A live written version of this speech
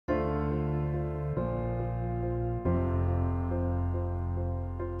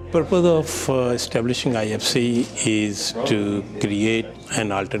purpose of establishing IFC is to create an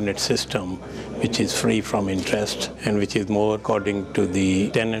alternate system which is free from interest and which is more according to the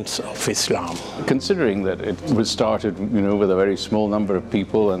tenets of Islam. Considering that it was started, with a very small number of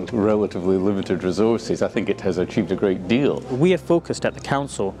people and relatively limited resources, I think it has achieved a great deal. We have focused at the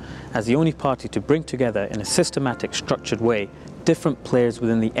Council as the only party to bring together in a systematic, structured way different players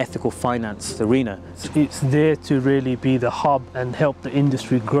within the ethical finance arena. It's there to really be the hub and help the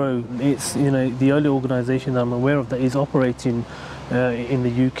industry grow. It's the only organisation that I'm aware of that is operating in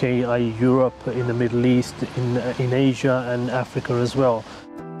the UK, i.e. Europe, in the Middle East, in Asia and Africa as well.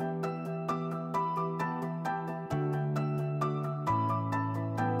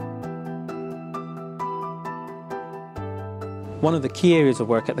 One of the key areas of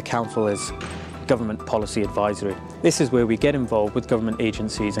work at the Council is government policy advisory. This is where we get involved with government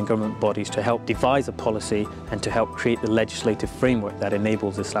agencies and government bodies to help devise a policy and to help create the legislative framework that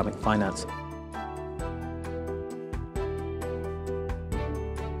enables Islamic finance.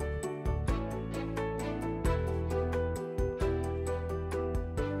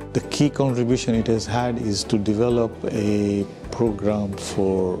 The key contribution it has had is to develop a program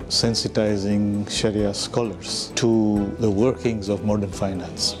for sensitizing Sharia scholars to the workings of modern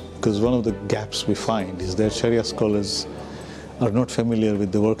finance. Because one of the gaps we find is that Sharia scholars are not familiar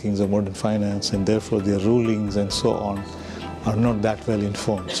with the workings of modern finance, and therefore their rulings and so on are not that well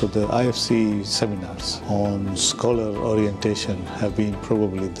informed. So the IFC seminars on scholar orientation have been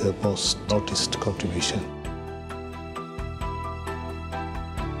probably the most noticed contribution.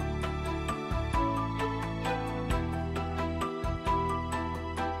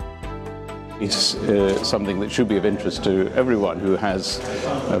 It's something that should be of interest to everyone who has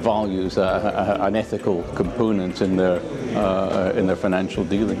values, an ethical component in their financial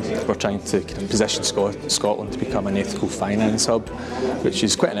dealings. We're trying to position Scotland to become an ethical finance hub, which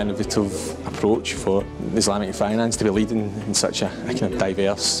is quite an innovative approach for Islamic finance to be leading in such a kind of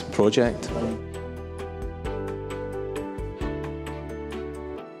diverse project.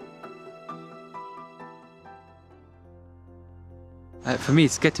 For me,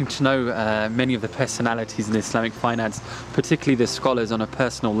 it's getting to know many of the personalities in Islamic finance, particularly the scholars on a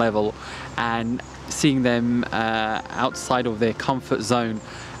personal level, and seeing them outside of their comfort zone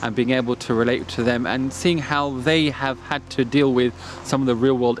and being able to relate to them and seeing how they have had to deal with some of the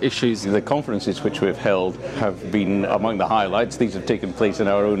real-world issues. The conferences which we've held have been among the highlights. These have taken place in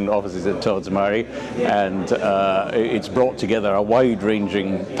our own offices at Todsmary, and it's brought together a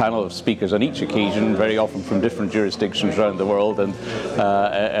wide-ranging panel of speakers on each occasion, very often from different jurisdictions around the world, and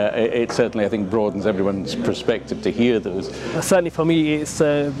it certainly, I think, broadens everyone's perspective to hear those. Certainly for me, it's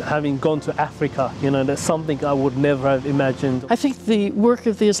having gone to Africa, that's something I would never have imagined. I think the work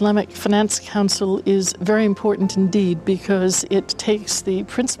of the Islamic Finance Council is very important indeed, because it takes the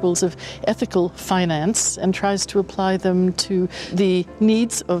principles of ethical finance and tries to apply them to the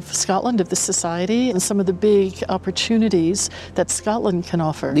needs of Scotland, of the society, and some of the big opportunities that Scotland can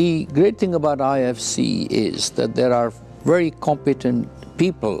offer. The great thing about IFC is that there are very competent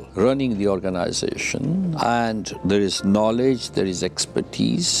people running the organization, and there is knowledge, there is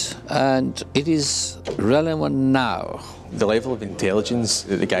expertise, and it is relevant now. The level of intelligence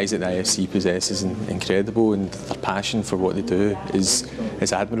that the guys at the IFC possess is incredible, and their passion for what they do is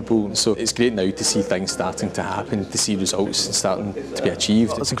admirable. So it's great now to see things starting to happen, to see results starting to be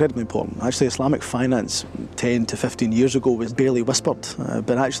achieved. It's incredibly important. Actually, Islamic finance 10 to 15 years ago was barely whispered,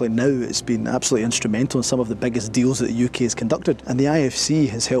 but actually now it's been absolutely instrumental in some of the biggest deals that the UK has conducted. And the IFC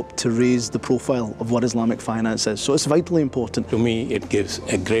has helped to raise the profile of what Islamic finance is. So it's vitally important. To me, it gives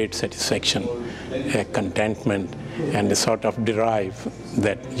a great satisfaction, a contentment, and a sort of drive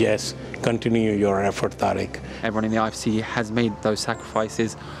that, yes, continue your effort, Tariq. Everyone in the IFC has made those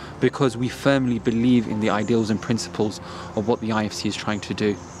sacrifices because we firmly believe in the ideals and principles of what the IFC is trying to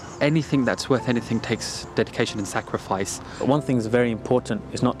do. Anything that's worth anything takes dedication and sacrifice. But one thing that's very important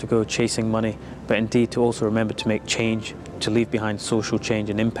is not to go chasing money, but indeed to also remember to make change, to leave behind social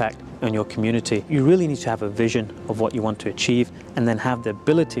change and impact on your community. You really need to have a vision of what you want to achieve and then have the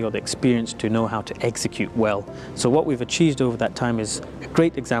ability or the experience to know how to execute well. So what we've achieved over that time is a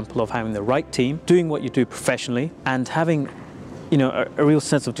great example of having the right team, doing what you do professionally, and having a real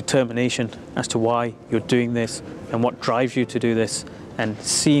sense of determination as to why you're doing this and what drives you to do this, and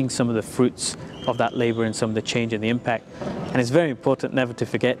seeing some of the fruits of that labour and some of the change and the impact. And it's very important never to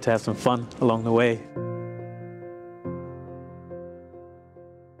forget to have some fun along the way.